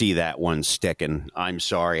don't see that one sticking. I'm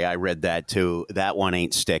sorry. I read that too. That one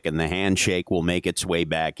ain't sticking. The handshake will make its way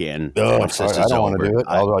back in. Oh, sorry, I don't want to do it.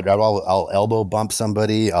 I'll elbow bump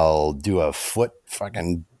somebody. I'll do a foot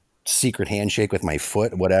fucking secret handshake with my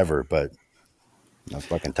foot, whatever, but I'm not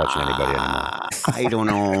fucking touching anybody anymore. I don't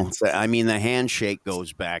know. I mean, the handshake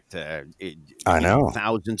goes back to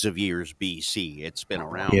thousands of years BC. It's been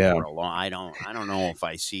around for a long. I don't know if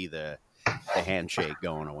I see the handshake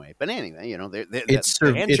going away, but anyway, it's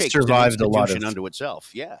survived a lot of unto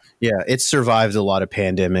itself. It's survived a lot of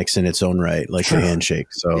pandemics in its own right, like the handshake.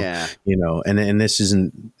 So and this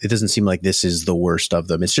isn't. It doesn't seem like this is the worst of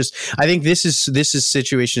them. It's just, I think this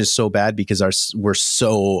situation is so bad because we're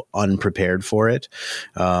so unprepared for it,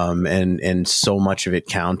 and so much of it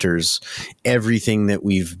counters everything that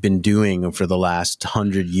we've been doing for the last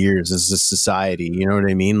 100 years as a society. You know what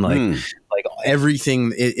I mean? Like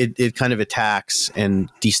everything, it kind of attacks and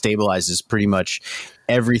destabilizes pretty much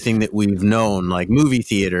everything that we've known, like movie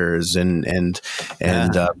theaters and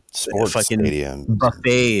sports fucking stadiums,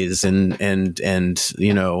 buffets and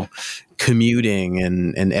you know, commuting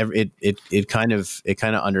and it kind of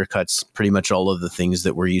undercuts pretty much all of the things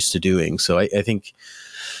that we're used to doing. So I think,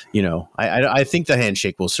 you know, I think the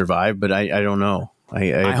handshake will survive, but I don't know. I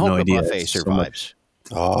have hope no the idea. buffet survives.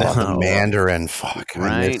 Oh, the Mandarin. Fuck.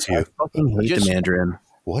 Right. I miss you. I fucking hate the Mandarin.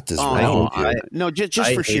 What is Oh, wrong with you? no, just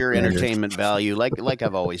I for hate sheer Mandarin. entertainment value, like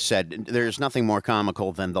I've always said, there's nothing more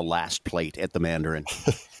comical than the last plate at the Mandarin.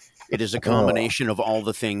 It is a combination of all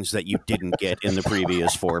the things that you didn't get in the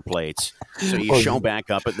previous 4 plates. So you show back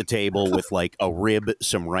up at the table with like a rib,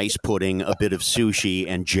 some rice pudding, a bit of sushi,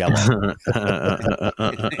 and Jello.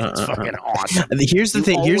 It's fucking awesome. Here's the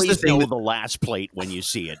thing. Here's the Always thing. know the last plate when you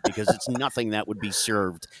see it because it's nothing that would be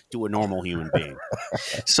served to a normal human being.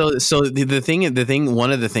 So the thing,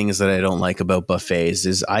 one of the things that I don't like about buffets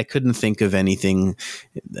is I couldn't think of anything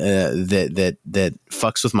that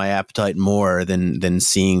fucks with my appetite more than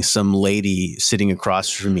seeing some lady sitting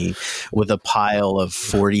across from me with a pile of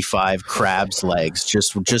 45 crab's legs,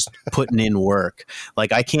 just putting in work.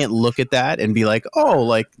 Like I can't look at that and be like, oh,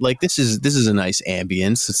 like this is a nice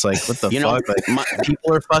ambience. It's like, what the fuck? Like,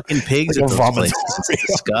 people are fucking pigs at those places. It's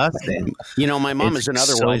disgusting. You know, my mom It's is an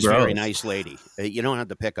so otherwise very gross. nice lady. You don't have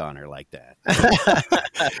to pick on her like that.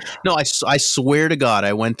 No, I swear to God,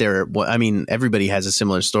 I went there. I mean, everybody has a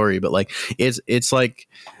similar story, but like it's like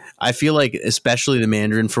I feel like especially the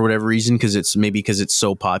Mandarin for whatever reason because it's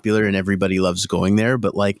so popular and everybody loves going there.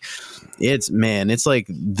 But like it's like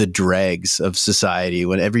the dregs of society.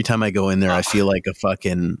 When every time I go in there, I feel like a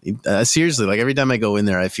fucking seriously. Like every time I go in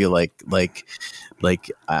there, I feel like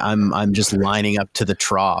I'm just lining up to the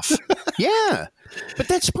trough. Yeah. But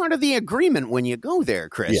that's part of the agreement when you go there,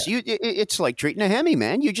 Chris. Yeah. It's like treating a Hemi,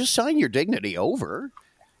 man. You just sign your dignity over.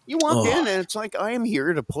 You walk in and it's like, I am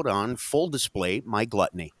here to put on full display my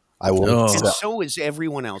gluttony. I will. And so is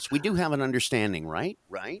everyone else. We do have an understanding, right?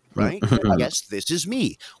 Yes, this is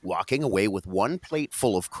me walking away with 1 plate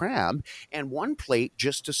full of crab and 1 plate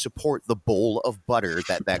just to support the bowl of butter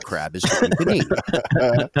that crab is going to need.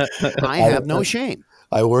 I have no shame.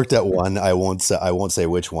 I worked at one. I won't say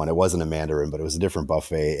which one. It wasn't a Mandarin, but it was a different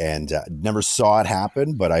buffet, and never saw it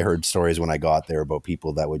happen. But I heard stories when I got there about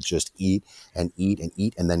people that would just eat and eat and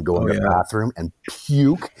eat, and then go in the bathroom and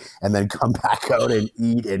puke, and then come back out and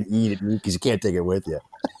eat because you can't take it with you.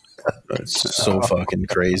 It's so fucking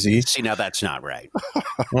crazy. See, now that's not right.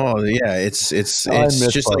 Oh yeah, it's just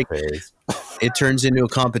like it turns into a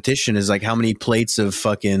competition. Is like how many plates of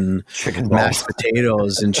fucking mashed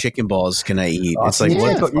potatoes and chicken balls can I eat? It's like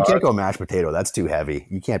you can't go mashed potato. That's too heavy.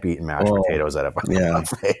 You can't be eating mashed potatoes at a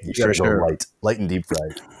buffet. You gotta go light and deep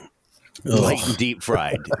fried. Light and deep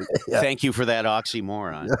fried. Thank you for that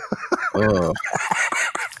oxymoron.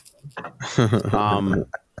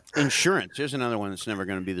 Insurance. Here's another one that's never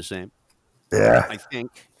going to be the same. Yeah. I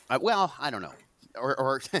think. Well, I don't know.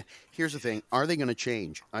 Or here's the thing: are they going to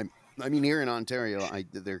change? I mean, here in Ontario,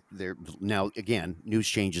 they're now again. News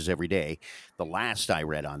changes every day. The last I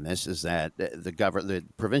read on this is that the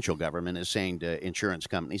provincial government is saying to insurance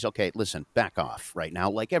companies, "Okay, listen, back off right now,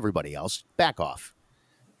 like everybody else, back off,"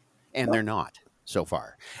 and they're not so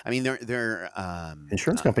far. I mean, they're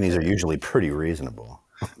insurance companies are usually pretty reasonable.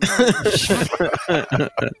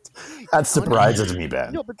 That surprises me,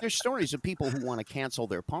 Ben. No, but there's stories of people who want to cancel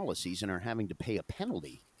their policies and are having to pay a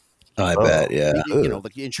penalty. I bet, yeah. You know,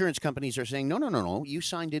 the insurance companies are saying, no. You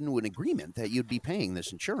signed into an agreement that you'd be paying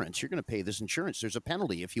this insurance. You're going to pay this insurance. There's a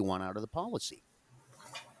penalty if you want out of the policy.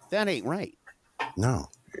 That ain't right. No.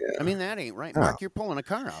 I mean, that ain't right. Mark, you're pulling a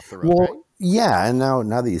car off the road, Well, right? yeah, and now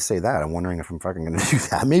that you say that, I'm wondering if I'm fucking going to do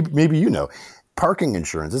that. Maybe you know. Parking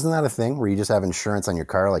insurance, isn't that a thing where you just have insurance on your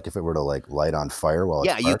car, like if it were to like light on fire while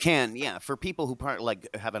it's parked? You can. Yeah, for people who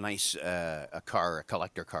have a nice a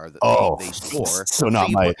collector car that they store. So not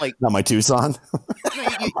my Tucson,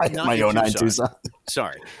 my 09 Tucson.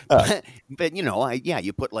 Sorry, but you know,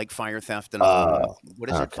 you put like fire theft and what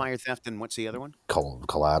is it? Fire theft and what's the other one?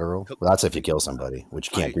 Collateral. Well, that's if you kill somebody, which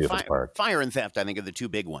you can't do if it's parked. Fire and theft, I think, are the two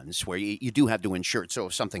big ones where you do have to insure it. So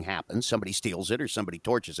if something happens, somebody steals it or somebody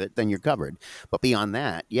torches it, then you're covered. But beyond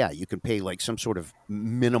that, you can pay like some sort of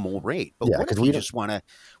minimal rate. But what if you just want to?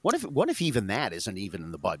 What if even that isn't even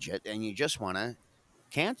in the budget, and you just want to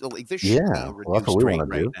cancel? Like this should be a reduced rate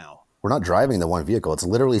right now. We're not driving the one vehicle. It's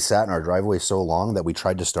literally sat in our driveway so long that we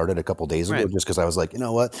tried to start it a couple days ago just because I was like, you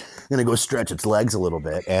know what? I'm going to go stretch its legs a little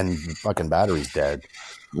bit, and the fucking battery's dead.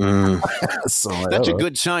 So that's a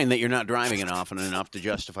good sign that you're not driving it often enough to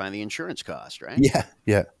justify the insurance cost, right?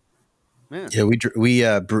 Yeah. Yeah,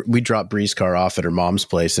 we dropped Bree's car off at her mom's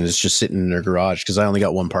place, and it's just sitting in her garage because I only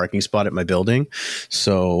got one parking spot at my building.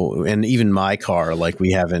 So, and even my car, like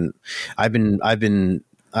I've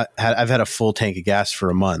had a full tank of gas for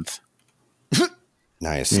a month.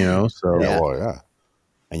 Nice. So yeah. Well, yeah.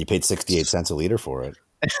 And you paid 68 cents a liter for it.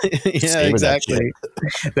 Yeah, exactly.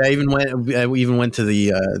 I even went to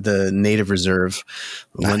the native reserve,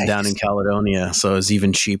 went down in Caledonia, so it was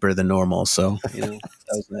even cheaper than normal. So that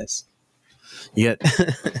was nice. Yeah,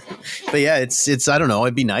 but yeah, it's I don't know.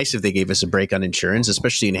 It'd be nice if they gave us a break on insurance,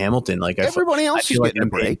 especially in Hamilton. Like everybody else is getting a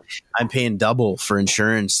break. I'm paying double for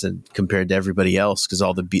insurance compared to everybody else because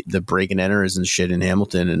all the break and enters and shit in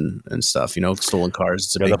Hamilton and stuff. Stolen cars.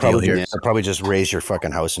 It's a big deal here. They'll probably just raise your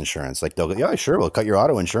fucking house insurance. Like they'll go, yeah, sure, we'll cut your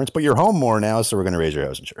auto insurance, but you're home more now, so we're going to raise your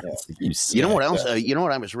house insurance. Yeah. You know what else? You know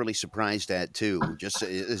what I was really surprised at too. Just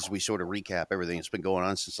as we sort of recap everything that's been going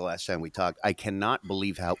on since the last time we talked, I cannot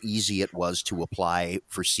believe how easy it was to apply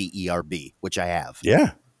for CERB, which I have.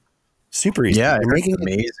 Yeah. Super easy. Yeah, they're making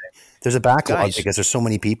amazing. There's a backlog because there's so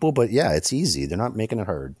many people, but yeah, it's easy. They're not making it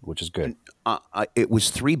hard, which is good. It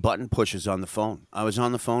was 3 button pushes on the phone. I was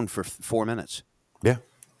on the phone for 4 minutes. Yeah.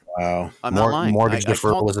 Wow. I'm not lying. Mortgage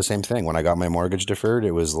deferral was the same thing. When I got my mortgage deferred,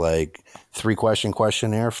 it was like 3-question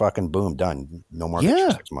questionnaire, fucking boom, done. No mortgage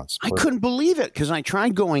for 6 months. I couldn't believe it because I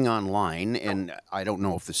tried going online, and I don't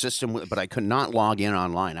know if the system, but I could not log in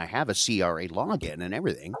online. I have a CRA login and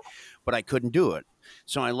everything, but I couldn't do it.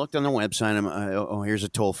 So I looked on the website. Here's a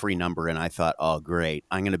toll-free number, and I thought, oh, great.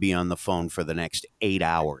 I'm going to be on the phone for the next 8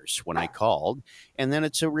 hours when I called. And then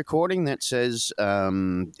it's a recording that says, are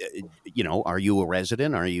you a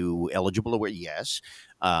resident? Are you eligible? Yes.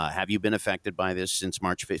 Have you been affected by this since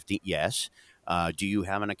March 15th? Yes. Do you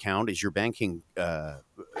have an account? Is your banking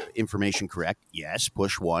information correct? Yes.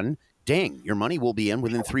 Push 1. Ding, your money will be in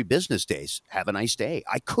within 3 business days. Have a nice day.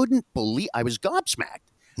 I couldn't believe I was gobsmacked.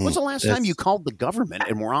 When's the last time you called the government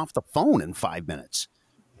and were off the phone in 5 minutes?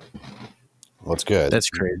 Well, it's good. That's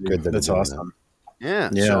crazy. Good. That's awesome. Yeah.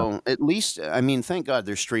 So at least, thank God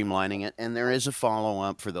they're streamlining it. And there is a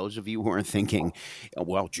follow-up for those of you who are thinking,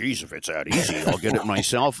 well, geez, if it's that easy, I'll get it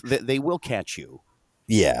myself. They will catch you.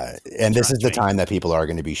 Yeah. And this is the time that people are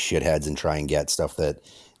going to be shitheads and try and get stuff that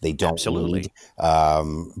they don't need.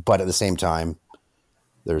 But at the same time,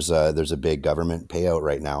 there's a big government payout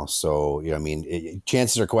right now. So,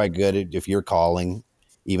 chances are quite good if you're calling,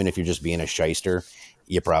 even if you're just being a shyster,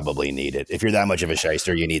 you probably need it. If you're that much of a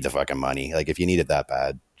shyster, you need the fucking money. Like if you need it that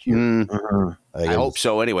bad. I hope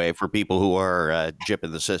so anyway, for people who are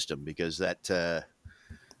jipping the system, because that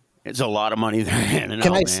it's a lot of money they're handing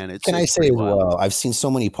out, man. Can I say, well, I've seen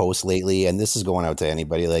so many posts lately, and this is going out to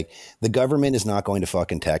anybody, like the government is not going to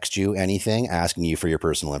fucking text you anything asking you for your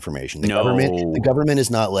personal information. The government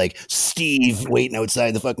is not like Steve waiting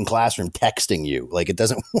outside the fucking classroom texting you. Like it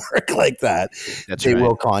doesn't work like that. They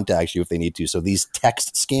will contact you if they need to. So these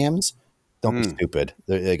text scams, don't be stupid.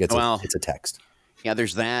 It's a text. Yeah,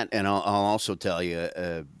 there's that, and I'll also tell you,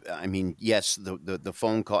 yes, the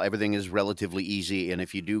phone call, everything is relatively easy, and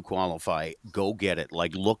if you do qualify, go get it.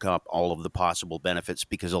 Like, look up all of the possible benefits,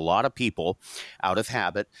 because a lot of people, out of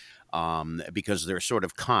habit, because they're sort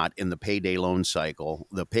of caught in the payday loan cycle,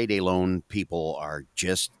 the payday loan people are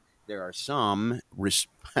just, there are some,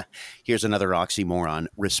 here's another oxymoron,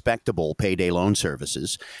 respectable payday loan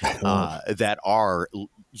services that are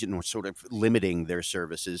sort of limiting their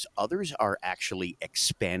services. Others are actually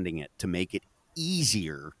expanding it to make it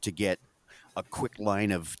easier to get a quick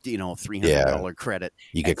line of $300 credit.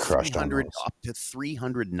 You get crushed on those. Up to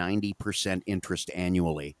 390% interest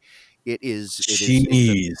annually. It is,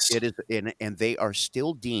 and they are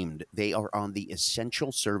still deemed. They are on the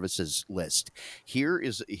essential services list. Here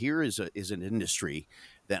is an industry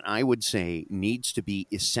that I would say needs to be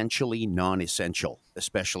essentially non-essential,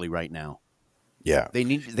 especially right now. Yeah, they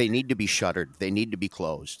need to be shuttered. They need to be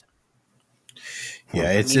closed.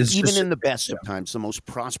 Yeah, it's even just, in the best of times, the most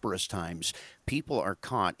prosperous times, people are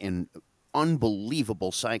caught in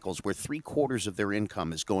unbelievable cycles where 3/4 of their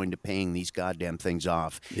income is going to paying these goddamn things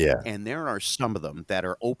off. Yeah, and there are some of them that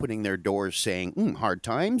are opening their doors saying, "Hard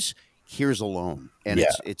times, here's a loan," and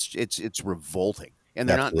it's revolting. And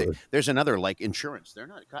they're not. There's another, like insurance. They're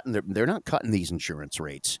not cutting these insurance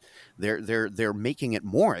rates. They're making it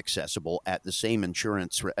more accessible at the same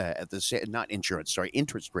interest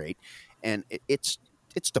rate, and it's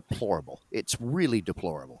deplorable. It's really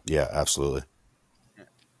deplorable. Yeah, absolutely.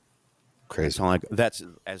 Crazy. That's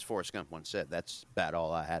as Forrest Gump once said. That's about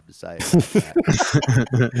all I had to say.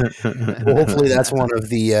 Well, hopefully that's one of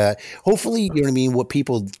the. Hopefully, you know what I mean. What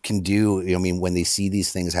people can do, when they see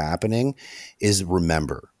these things happening, is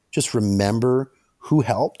just remember who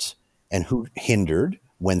helped, and who hindered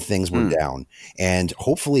when things were down. And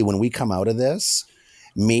hopefully when we come out of this,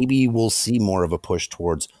 maybe we'll see more of a push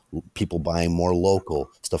towards people buying more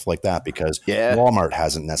local, stuff like that, because Walmart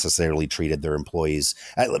hasn't necessarily treated their employees.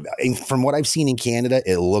 From what I've seen in Canada,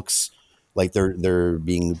 it looks like they're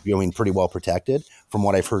being pretty well protected. From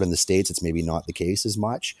what I've heard in the States, it's maybe not the case as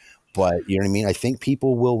much. But you know what I mean? I think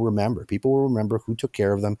people will remember. People will remember who took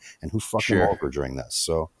care of them and who fucked them over during this.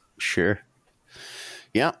 So sure.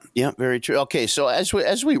 Yeah, very true. Okay, so as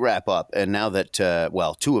we wrap up, and now that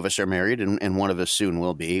two of us are married and one of us soon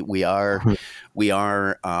will be, we are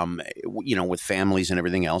with families and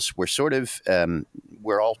everything else, we're sort of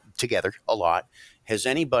we're all together a lot. Has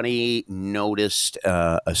anybody noticed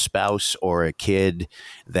a spouse or a kid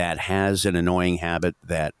that has an annoying habit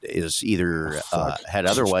that is either had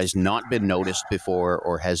otherwise not been noticed before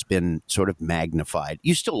or has been sort of magnified?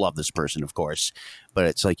 You still love this person, of course, but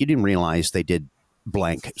it's like you didn't realize they did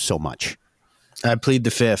blank so much. I plead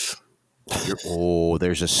the fifth.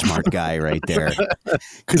 There's a smart guy right there.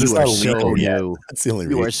 Because it's not so new. That's the only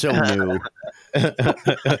reason. You are so new.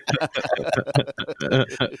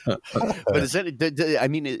 But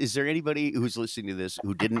is there anybody who's listening to this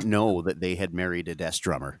who didn't know that they had married a desk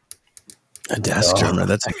drummer? A desk drummer.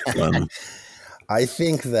 That's a good one. I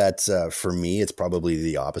think that for me, it's probably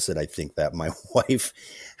the opposite. I think that my wife,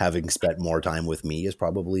 having spent more time with me, is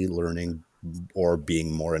probably learning or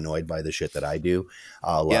being more annoyed by the shit that I do.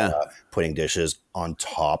 Putting dishes on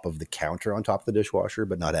top of the counter, on top of the dishwasher,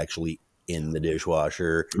 but not actually in the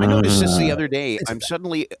dishwasher. I noticed this the other day. I'm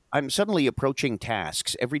suddenly approaching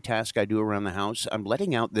tasks. Every task I do around the house, I'm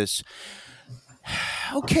letting out this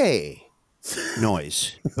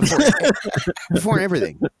noise before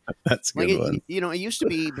everything. That's a good one. It used to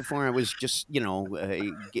be before I was just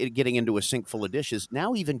getting into a sink full of dishes.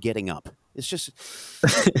 Now even getting up, it's just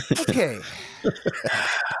okay.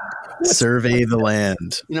 Survey the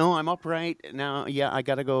land. I'm upright now. Yeah, I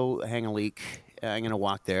got to go hang a leak. I'm gonna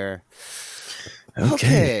walk there.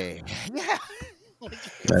 Okay. Yeah.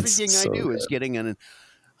 Everything I do is getting an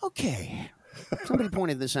okay. Somebody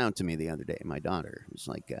pointed this out to me the other day. My daughter was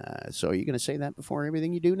like, so are you going to say that before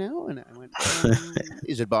everything you do now? And I went,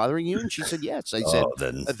 is it bothering you? And she said, yes. I said,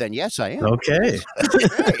 then yes, I am. Okay.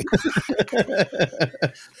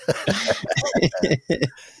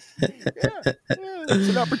 It's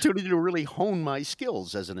an opportunity to really hone my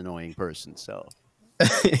skills as an annoying person. So,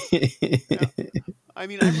 I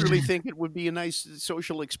really think it would be a nice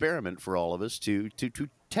social experiment for all of us to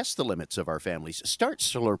test the limits of our families. Start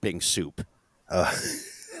slurping soup.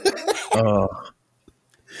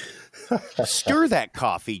 Stir that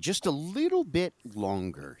coffee just a little bit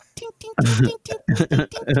longer.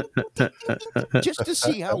 Just to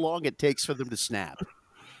see how long it takes for them to snap.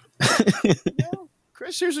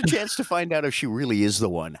 Chris, there's a chance to find out if she really is the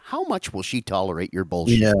one. How much will she tolerate your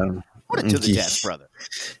bullshit? Yeah. Put it to the test, brother.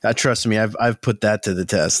 Trust me, I've put that to the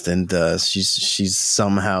test, and she's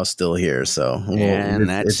somehow still here. So, and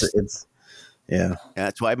it's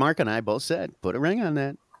that's why Mark and I both said put a ring on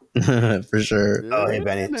that. For sure. Oh, hey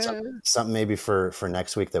Benny, something maybe for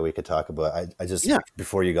next week that we could talk about. I just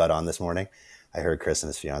before you got on this morning, I heard Chris and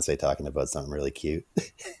his fiance talking about something really cute.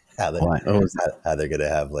 how they're gonna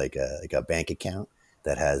have like a bank account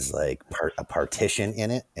that has like a partition in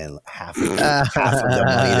it, and half of the money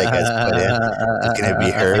that gets put in is going to be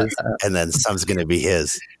hers, and then some's going to be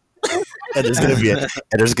his. And there's going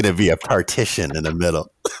to be a partition in the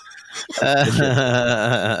middle.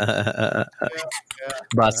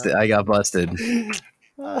 Busted. I got busted.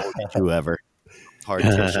 Whoever.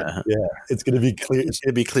 Partition. Yeah, it's going to be clear. It's going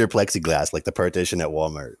to be clear plexiglass, like the partition at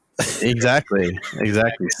Walmart. Exactly.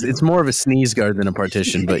 It's more of a sneeze guard than a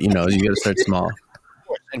partition, but you got to start small.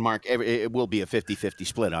 And Mark, it will be a 50-50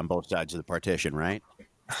 split on both sides of the partition, right?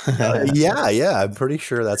 Yeah. I'm pretty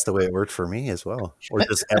sure that's the way it worked for me as well. Or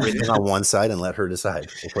just everything on one side and let her decide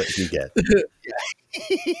what you get.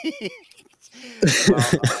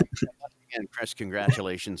 Again, Chris,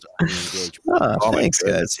 congratulations on the engagement. Thanks,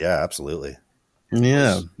 guys. Yeah, absolutely.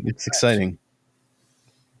 Yeah, it's exciting.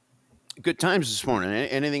 Good times this morning.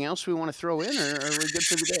 Anything else we want to throw in, or are we good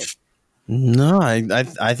for the day? No,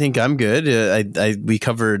 I think I'm good. We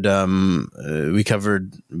covered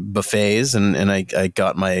buffets, and I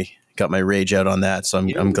got my rage out on that. So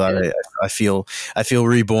I'm glad I feel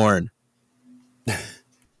reborn.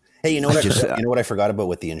 Hey, you know what I forgot about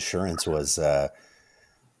with the insurance was that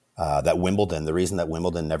Wimbledon. The reason that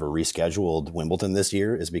Wimbledon never rescheduled Wimbledon this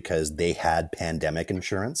year is because they had pandemic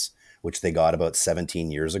insurance, which they got about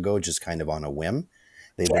 17 years ago, just kind of on a whim.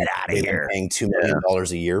 They've been paying $2 million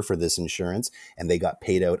a year for this insurance, and they got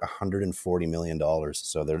paid out $140 million.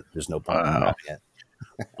 So there's no point in having it.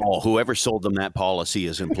 Oh, whoever sold them that policy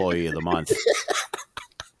is employee of the month.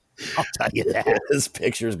 I'll tell you that. This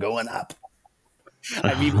picture's going up.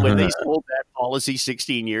 I mean, when they sold that policy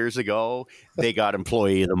 16 years ago, they got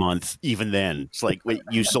employee of the month. Even then, it's like, wait,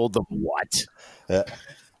 you sold them what?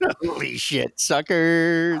 Holy shit,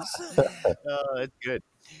 suckers! That's good.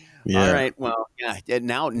 Yeah. All right. Well, yeah.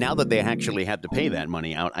 Now that they actually have to pay that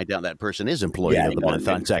money out, I doubt that person is employee of the month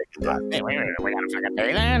on second thought. Hey, we gotta fucking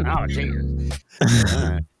pay that? Oh, Jesus.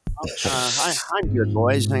 All right. I'm good,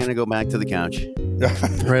 boys. I'm gonna go back to the couch.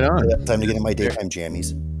 Right on. Time to get in my daytime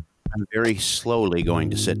jammies. I'm very slowly going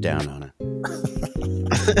to sit down on it.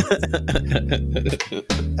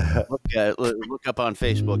 Look up on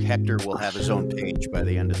Facebook. Hector will have his own page by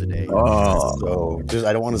the end of the day. Oh, so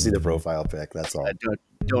I don't want to see the profile pic. That's all.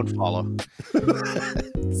 Don't follow.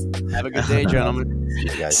 Have a good day, gentlemen.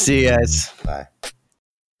 See you guys. Bye.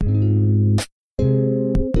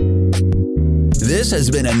 This has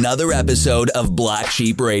been another episode of Black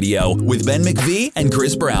Sheep Radio with Ben McVee and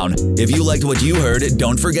Chris Brown. If you liked what you heard,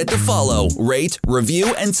 don't forget to follow, rate,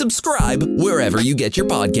 review, and subscribe wherever you get your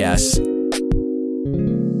podcasts.